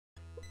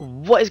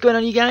What is going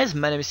on, you guys?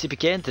 My name is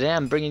Seapeekay and today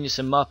I'm bringing you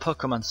some more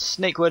Pokemon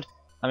Snakewood.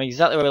 I'm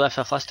exactly where we left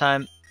off last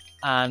time,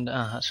 and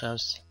actually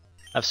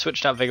I've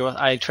switched out Vigoroth.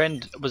 I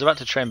was about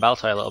to train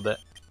Baltoy a little bit,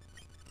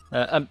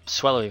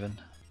 Swallow even,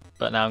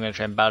 but now I'm going to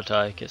train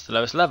Baltoy. It's the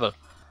lowest level.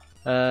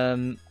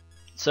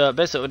 So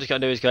basically what we're just going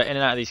to do is go in and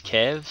out of these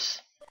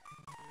caves,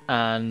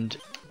 and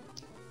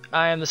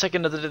I am the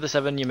second of the Deadly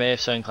 7. You may,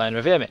 if so inclined,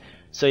 revere me.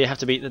 So you have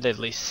to beat the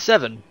Deadly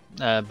 7,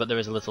 but there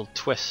is a little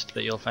twist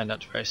that you'll find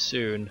out very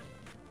soon.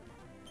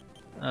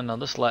 And I'll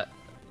just let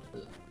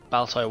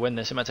Baltoy win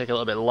this. It might take a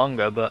little bit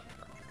longer, but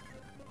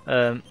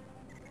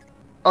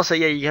also,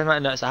 yeah, you guys might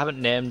notice I haven't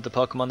named the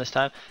Pokemon this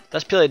time.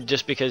 That's purely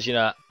just because, you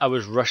know, I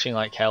was rushing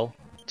like hell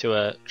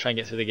to try and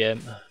get through the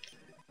game.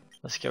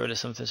 Let's get rid of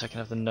something so I can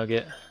have the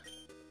nugget.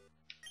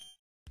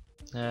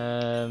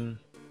 Counter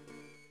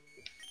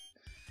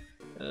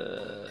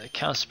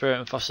Spirit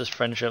and fosters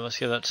friendship. Let's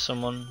give that to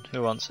someone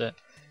who wants it.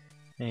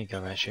 There you go,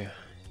 Raichu.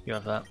 You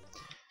have that.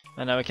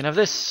 And now we can have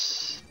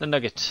this, the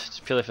nugget. It's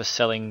purely for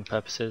selling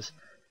purposes.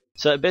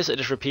 So it basically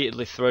just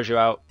repeatedly throws you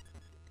out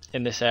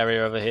in this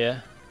area over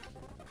here,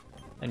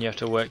 and you have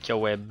to work your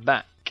way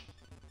back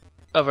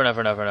over and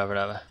over and over and over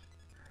and over.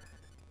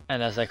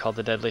 And as they're called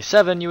the Deadly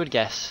 7, you would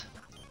guess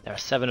there are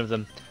 7 of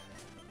them.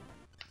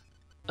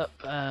 Up,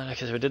 okay,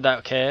 so we did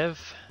that cave.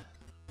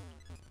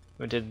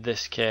 We did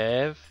this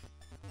cave.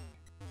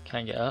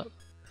 Can't get up.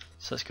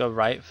 So let's go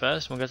right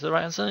first. We'll go to the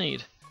right hand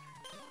side.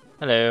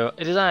 Hello,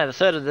 it is I, the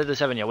third of the Deadly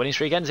 7. Your winning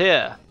streak ends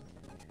here.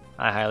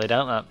 I highly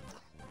doubt that.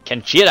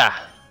 Kenchira!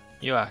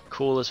 You are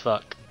cool as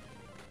fuck.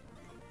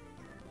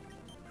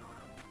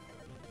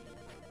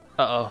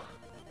 Uh-oh.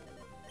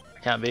 I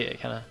can't beat it,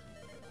 can I?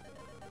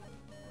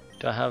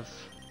 Do I have...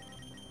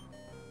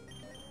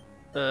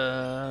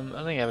 I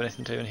don't think I have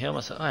anything to even heal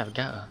myself. Oh, I have a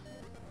Gatter.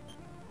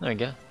 There we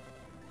go.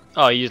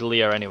 Oh, I used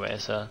Leo anyway,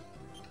 so...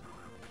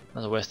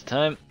 that's a waste of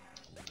time.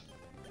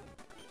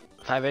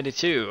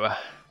 582.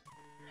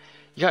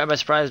 You got it by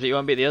surprise, but you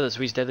won't beat the others.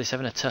 We Deadly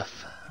 7 are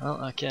tough.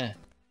 Well, okay.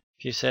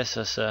 If you say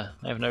so, sir.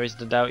 I have no reason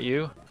to doubt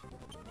you.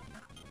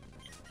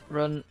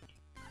 Run.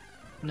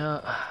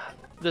 No.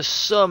 There's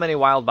so many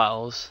wild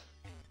battles.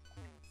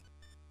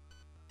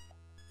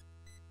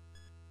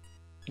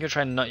 I'm going to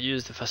try and not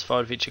use the fast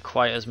forward feature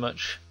quite as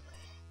much,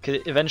 because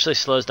it eventually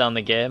slows down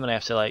the game and I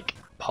have to like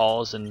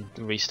pause and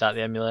restart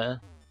the emulator.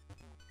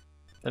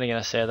 Then again,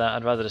 I say that,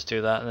 I'd rather just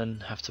do that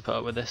than have to put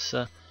up with this.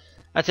 So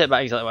I take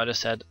back exactly what I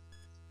just said.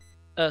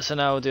 So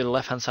now we'll do the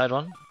left hand side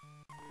one.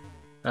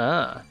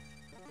 Ah.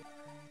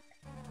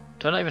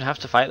 Do I not even have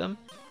to fight them?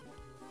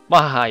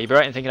 Wahaha, you'd be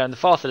right in thinking I'm the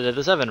fourth of the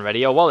Deadly 7. Ready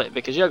your wallet,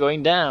 because you're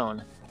going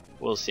down.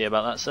 We'll see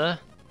about that, sir.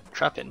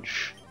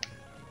 Trapinch.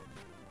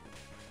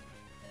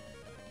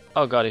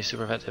 Oh god, he's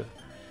super effective.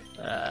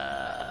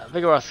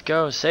 Vigoroth,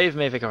 go. Save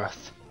me,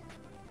 Vigoroth.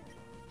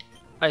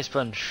 Ice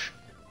Punch.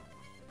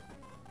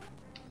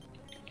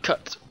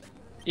 Cut.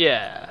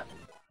 Yeah.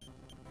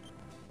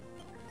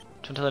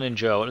 Tell an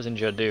Endure. What does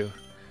Endure do?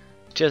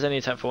 Cheers any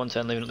attack for one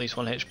turn, leaving at least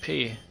 1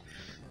 HP.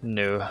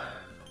 No.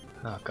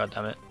 Oh god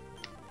damn it.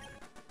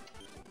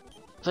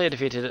 Player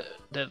defeated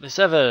Deadly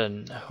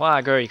 7. Wow,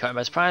 girl, you caught me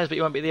by surprise, but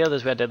you won't beat the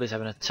others. We had Deadly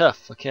 7 are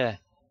tough. Okay.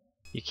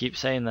 You keep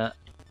saying that.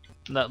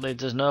 That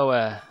leads us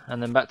nowhere.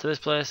 And then back to this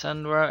place,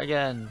 and we're out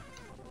again.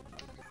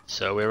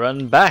 So we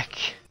run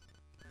back.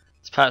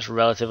 This part's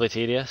relatively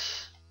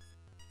tedious.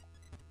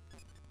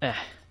 Eh.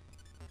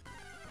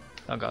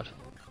 Oh god.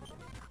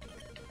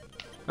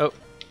 Oh.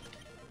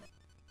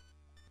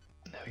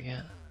 There we go.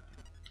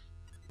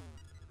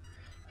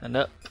 And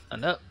up,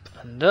 and up,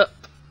 and up.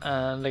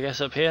 And I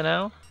guess up here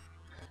now.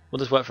 We'll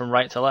just work from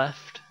right to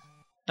left.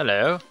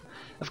 Hello.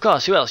 Of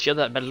course, who else? You're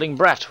that meddling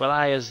brat. Well,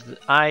 I, as the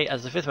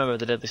 5th member of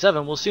the Deadly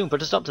 7, will soon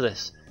put a stop to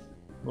this.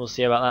 We'll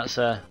see about that,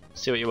 sir.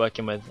 See what you're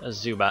working with. A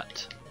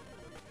Zubat.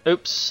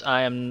 Oops,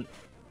 I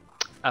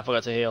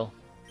forgot to heal.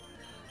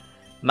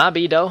 My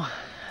bedo.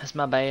 That's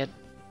my bad.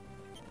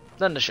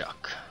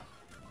 Thundershock.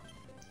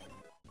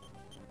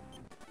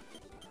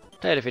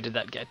 Player defeated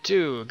that guy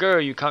too.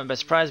 Girl, you caught me by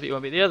surprise, but you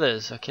won't beat the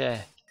others.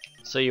 Okay.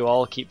 So you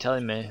all keep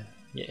telling me.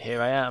 Yet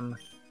here I am.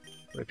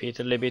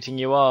 Repeatedly beating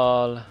you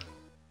all.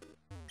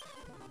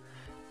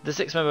 The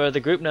 6th member of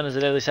the group, known as the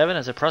Deadly 7,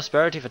 has a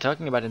prosperity for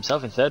talking about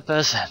himself in 3rd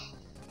person.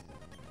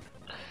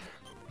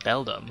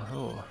 Beldum.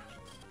 Oh.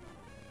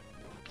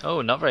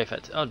 Oh, not very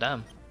effective. Oh,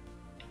 damn.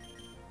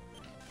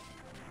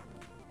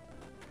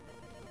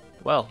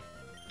 Well,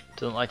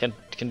 doesn't like I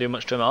can do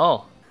much to him at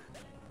all.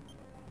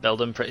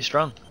 Beldum pretty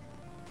strong.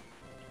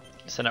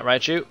 Send out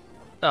Raichu.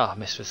 Oh, I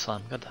missed with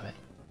Slam. God damn it.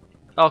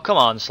 Oh, come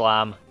on,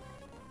 Slam.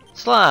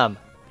 Slam!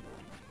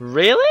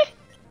 Really?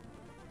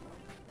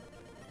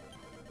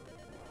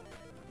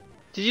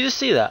 Did you just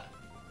see that?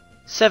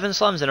 7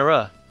 slams in a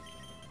row.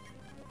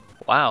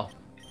 Wow.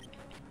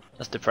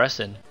 That's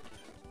depressing.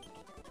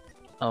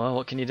 Oh well,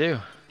 what can you do?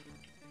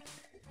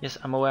 Yes,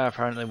 I'm aware I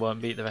apparently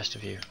won't beat the rest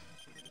of you.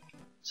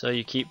 So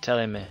you keep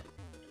telling me.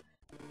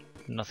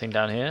 Nothing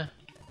down here.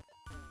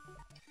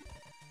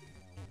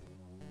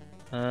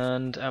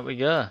 And out we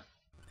go.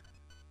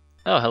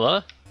 Oh,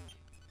 hello.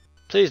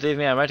 Please leave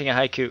me, I'm writing a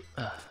haiku.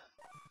 Ugh.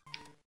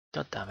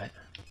 God damn it.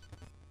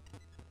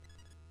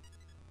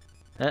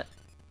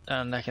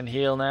 And I can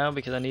heal now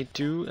because I need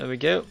to. There we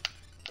go.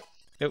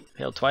 Oh,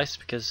 heal twice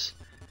because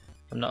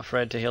I'm not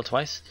afraid to heal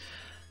twice.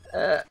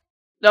 No,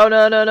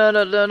 no, no, no,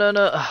 no, no, no,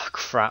 no. Oh,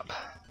 crap.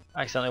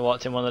 I accidentally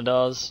walked in one of the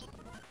doors.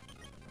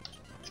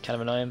 It's kind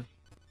of annoying.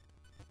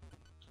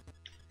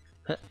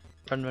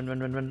 Run, run, run,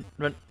 run, run,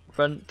 run,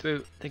 run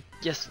through the...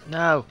 Yes,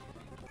 no!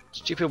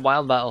 Stupid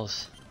wild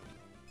battles.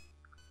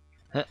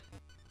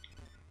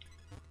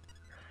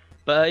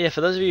 But yeah, for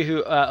those of you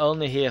who are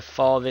only here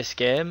for this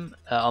game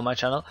on my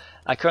channel,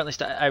 I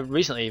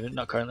recently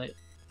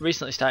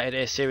started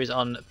a series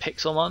on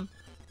Pixelmon,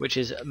 which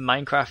is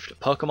Minecraft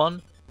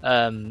Pokemon,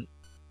 and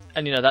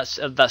you know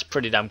that's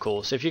pretty damn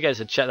cool. So if you guys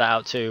had checked that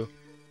out too,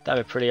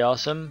 that'd be pretty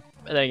awesome.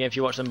 And then again, if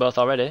you watch them both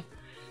already,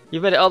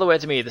 you've made it all the way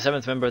to me, the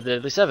 7th member of the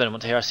Deadly 7.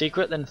 Want to hear our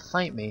secret? Then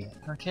fight me.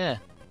 Okay.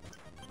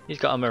 He's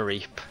got a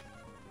Mareep,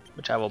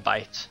 which I will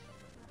bite.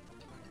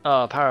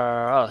 Oh,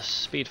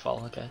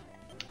 Speedfall. Okay.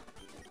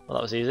 Well,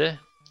 that was easy.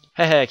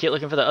 Hey, keep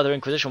looking for the other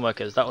Inquisition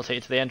workers. That will take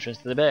you to the entrance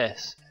to the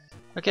base.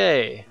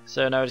 Okay,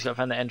 so now we just got to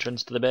find the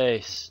entrance to the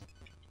base.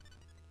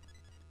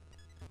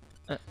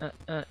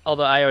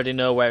 Although I already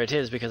know where it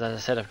is because, as I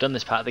said, I've done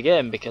this part of the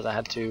game because I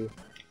had to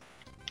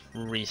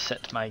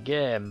reset my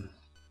game.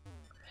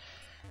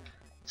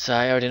 So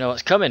I already know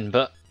what's coming,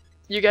 but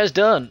you guys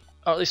don't.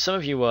 Or at least some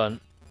of you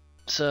won't.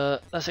 So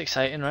that's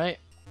exciting, right?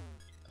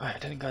 Wait, I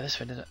didn't go this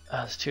way, did it? Oh,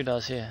 there's 2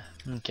 doors here.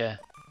 Okay.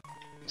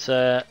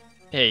 So,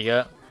 here you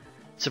go.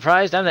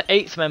 Surprised, I'm the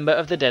 8th member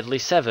of the Deadly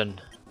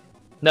 7.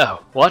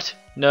 No, what?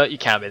 No, you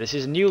can't be. This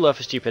is a new low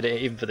for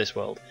stupidity, even for this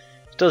world.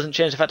 It doesn't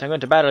change the fact I'm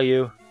going to battle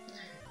you.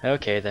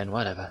 Okay then,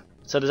 whatever.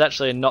 So there's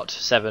actually not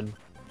 7.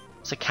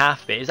 It's a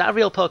calf bit. Is that a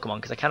real Pokemon?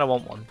 Because I kind of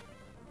want one.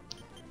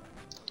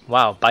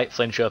 Wow, Bite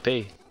Flinch OP.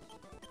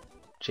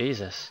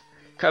 Jesus.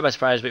 Caught by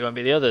surprise, but you won't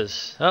be the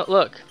others. Oh,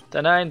 look!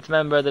 The 9th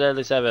member of the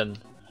Deadly 7.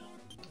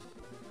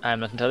 I'm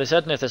not entirely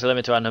certain if there's a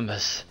limit to our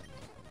numbers.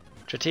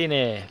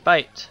 Tratini,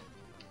 bite!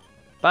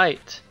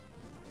 Bite!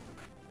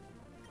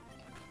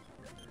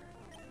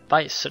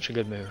 Bite's such a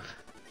good move.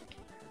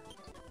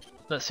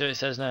 Let's see what it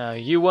says now.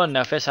 You won,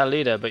 now face our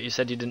leader, but you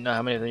said you didn't know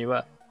how many of them you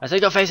were. I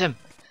said go face him!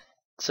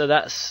 So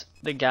that's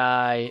the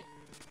guy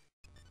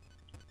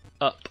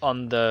up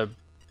on the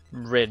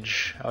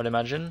ridge, I would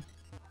imagine.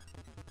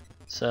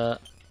 So,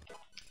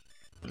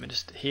 let me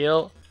just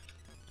heal.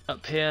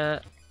 Up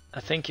here, I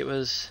think it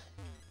was...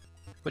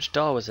 Which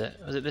door was it?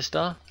 Was it this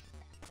door?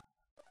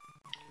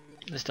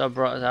 This door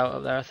brought us out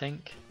up there, I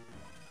think.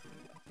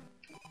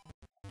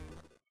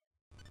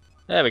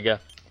 There we go.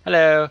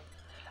 Hello!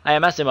 I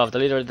am Asimov, the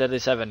leader of the Deadly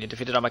 7. You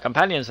defeated all my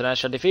companions, and I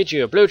shall defeat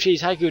you. Blue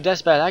Cheese Haiku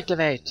Deathspell,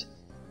 activate!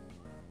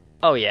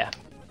 Oh yeah.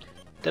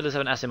 Deadly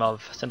 7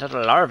 Asimov, sent out a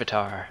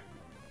Larvitar.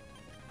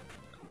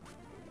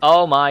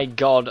 Oh my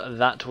god,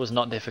 that was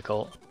not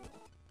difficult.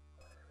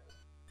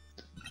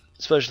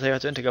 Especially I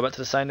had to go back to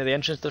the sign near the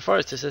entrance to the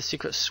forest. It says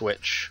secret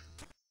switch.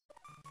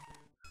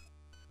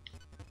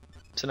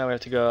 So now we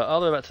have to go all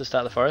the way back to the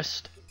start of the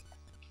forest,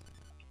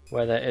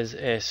 where there is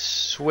a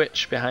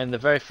switch behind the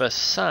very first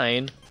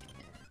sign,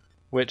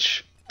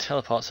 which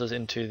teleports us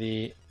into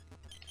the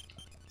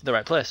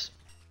right place.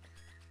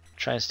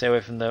 Try and stay away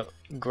from the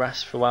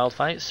grass for wild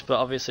fights, but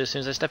obviously as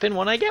soon as I step in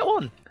one, I get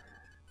one!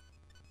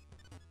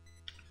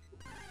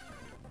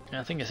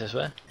 Yeah, I think it's this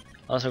way.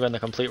 Unless I'm going the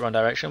complete wrong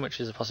direction, which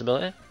is a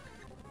possibility.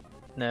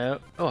 No.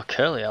 Oh,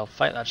 Curly, I'll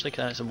fight that actually,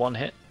 because it's a 1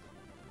 hit.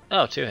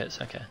 Oh, 2 hits,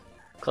 okay.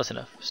 Close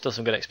enough. Still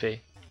some good XP.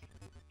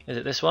 Is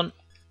it this one?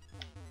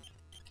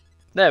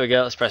 There we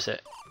go, let's press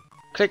it.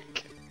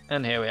 Click,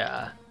 and here we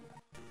are.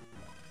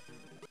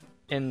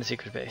 In the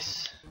secret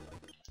base.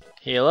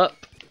 Heal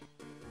up.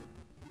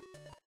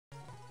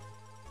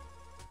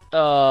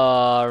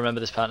 Oh, I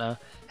remember this part now.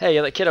 Hey,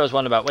 you're that kid I was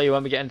wondering about. Where you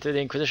won't be getting through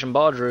the Inquisition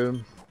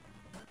boardroom.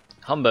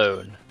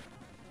 Humbone.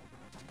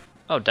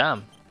 Oh,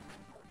 damn.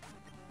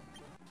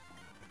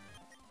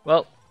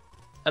 Well,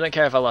 I don't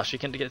care if I lost. You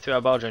can't get through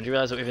our boardroom. Do you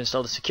realise that we've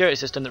installed a security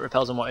system that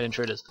repels unwanted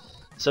intruders?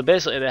 So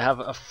basically they have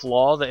a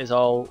floor that is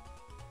all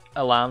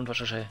alarmed. What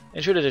shall I say?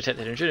 Intruder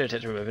detected. Intruder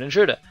detected. Remove an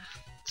intruder.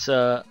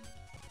 So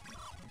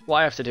what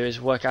I have to do is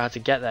work out how to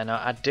get there.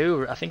 Now I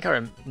think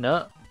I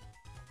no.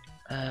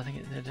 I think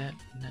it did it.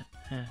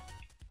 No.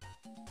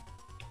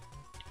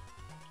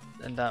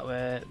 And that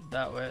way,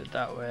 that way,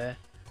 that way,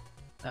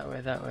 that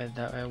way, that way,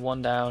 that way.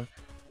 One down.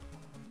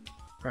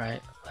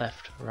 Right,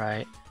 left,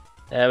 right.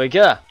 There we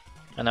go.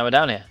 And now we're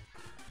down here.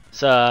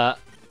 So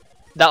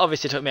that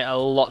obviously took me a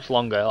lot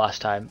longer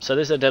last time. So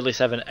this is a Deadly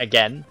 7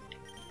 again.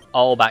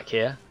 All back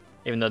here.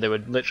 Even though they were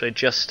literally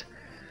just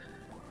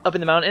up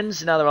in the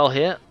mountains. Now they're all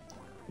here.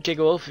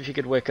 Gigawolf, if you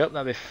could wake up,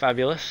 that'd be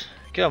fabulous.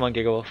 Come on,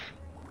 Gigawolf.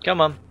 Come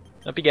on.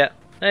 Up you get.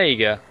 There you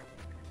go.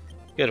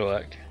 Good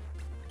work.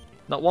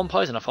 Not one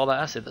poison off all that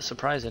acid. That's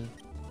surprising.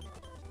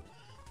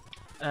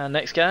 And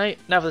next guy.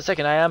 Now for the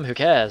second I am. Who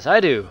cares? I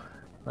do.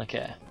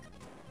 Okay.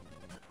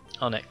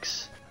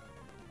 Onyx.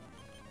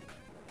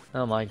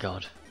 Oh my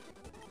god.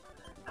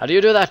 How do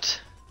you do that?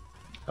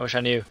 I wish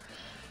I knew.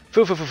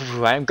 Foo foo foo foo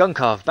foo, I am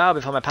Gunkov. Bow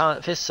before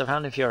my fists of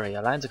pounding fury.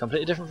 Your lines are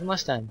completely different from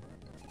last time.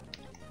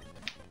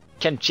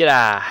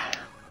 Kenchira!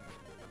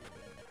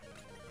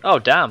 Oh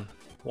damn,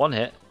 one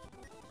hit.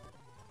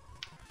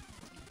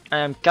 I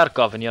am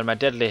Kharkov and you're my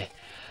deadly.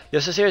 You're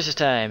so serious this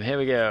time, here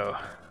we go.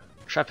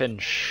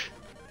 Trapinch.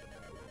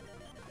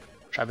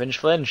 Trapinch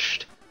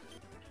flinched.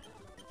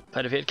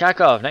 I defeated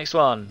Kharkov, next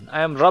one.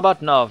 I am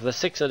Robotnov, the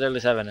 6th of the Deadly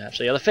 7.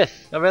 Actually, you're the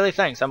 5th. Oh really,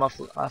 thanks, I'm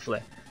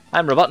awfully.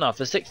 I'm Robotnov,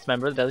 the 6th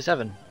member of the Deadly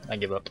 7. I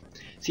give up.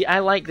 See, I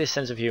like this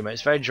sense of humour,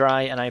 it's very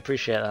dry and I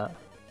appreciate that.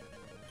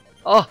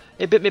 Oh,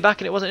 it bit me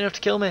back and it wasn't enough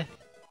to kill me.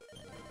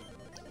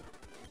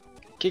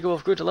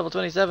 Gigawolf grew to level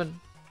 27.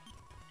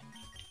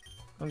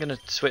 I'm gonna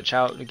switch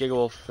out the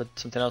Gigawolf for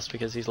something else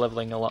because he's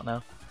leveling a lot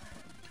now.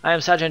 I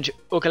am Sergeant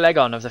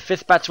Ukalegon of the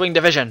 5th Bat's Wing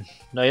Division.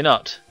 No, you're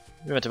not.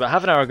 We met about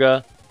half an hour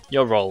ago.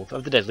 You're Rolf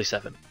of the Deadly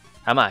 7.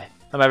 Am I?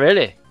 Am I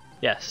really?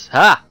 Yes.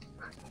 Ha!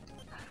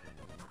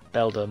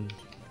 Beldum.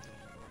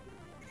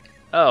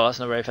 Oh, that's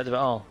not very effective at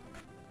all.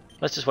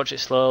 Let's just watch it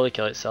slowly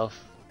kill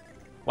itself.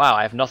 Wow,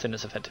 I have nothing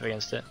that's effective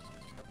against it.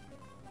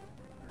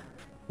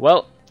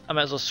 Well, I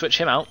might as well switch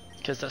him out,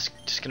 because that's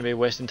just going to be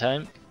wasting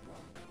time.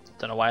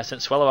 Don't know why I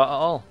sent Swallow out at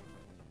all.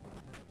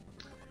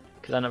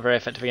 Because I'm not very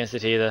effective against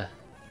it either.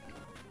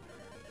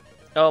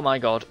 Oh my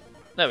god.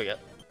 There we go.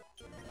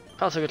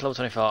 Pulse level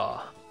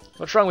 24.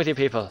 What's wrong with you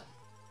people?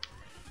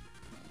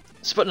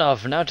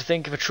 Sputnov, now to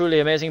think of a truly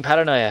amazing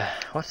paranoia.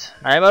 What?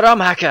 I am a ROM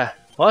hacker!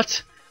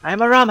 What? I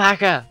am a ROM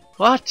hacker!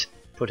 What?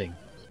 Pudding.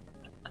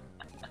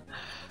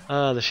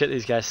 Oh, the shit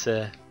these guys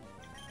say.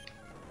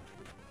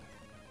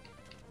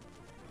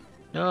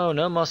 No,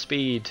 no more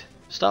speed.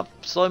 Stop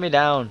slowing me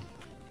down.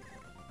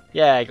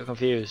 Yeah, I got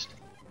confused.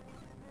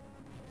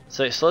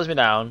 So it slows me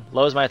down,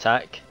 lowers my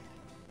attack.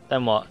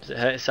 Then what? Does it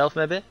hurt itself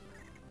maybe?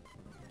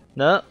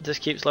 No,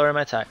 just keeps lowering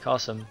my attack.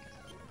 Awesome.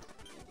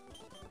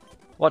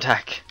 What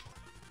hack?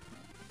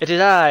 It is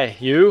I!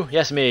 You?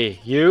 Yes me!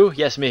 You?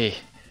 Yes me!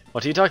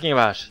 What are you talking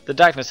about? The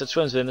darkness that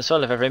swims within the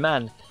soul of every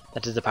man.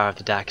 That is the power of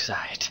the dark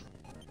side.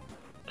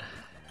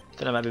 Think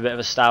that might be a bit of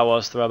a Star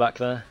Wars throwback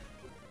there.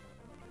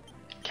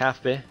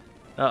 Calfby.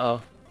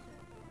 Uh-oh.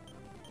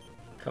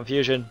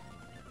 Confusion.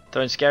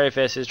 Throwing scary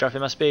faces,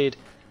 dropping my speed.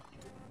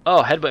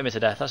 Oh, headbutting me to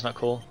death. That's not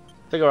cool.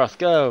 Vigoroth,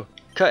 go!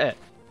 Cut it!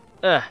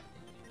 Ugh!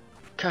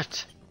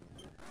 Cut!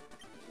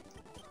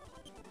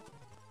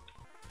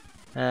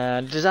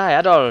 And it is I,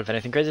 Adolf.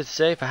 Anything crazy to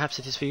say? Perhaps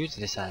it is for you to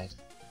decide.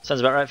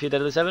 Sounds about right for you,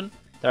 Deadly 7?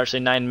 There are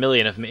actually 9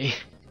 million of me.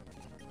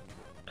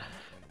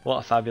 What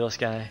a fabulous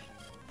guy.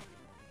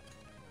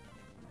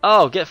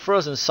 Oh, get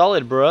frozen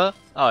solid, bro.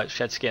 Oh, it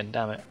shed skin,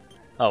 damn it.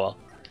 Oh well.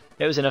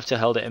 It was enough to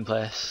hold it in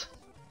place.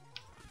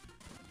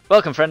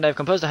 Welcome, friend. I've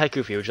composed a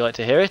haiku for you. Would you like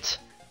to hear it?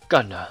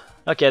 God, no.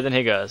 Okay, then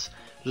here goes.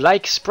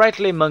 Like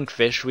sprightly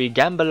monkfish, we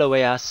gamble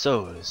away our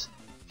souls.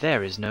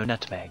 There is no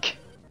nutmeg.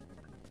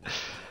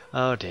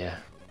 Oh dear.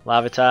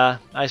 Larvitar,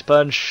 Ice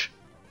Punch.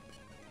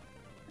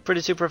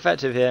 Pretty super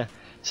effective here.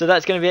 So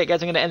that's going to be it,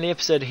 guys. I'm going to end the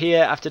episode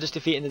here after just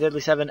defeating the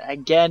Deadly 7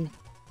 again.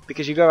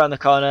 Because you go around the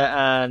corner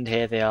and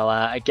here they all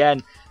are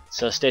again.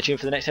 So stay tuned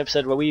for the next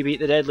episode where we beat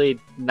the Deadly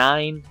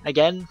 9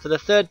 again for the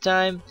 3rd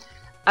time.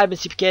 I've been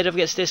Seapeekay, don't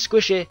forget to stay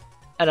squishy.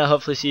 And I'll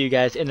hopefully see you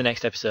guys in the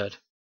next episode.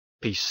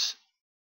 Peace.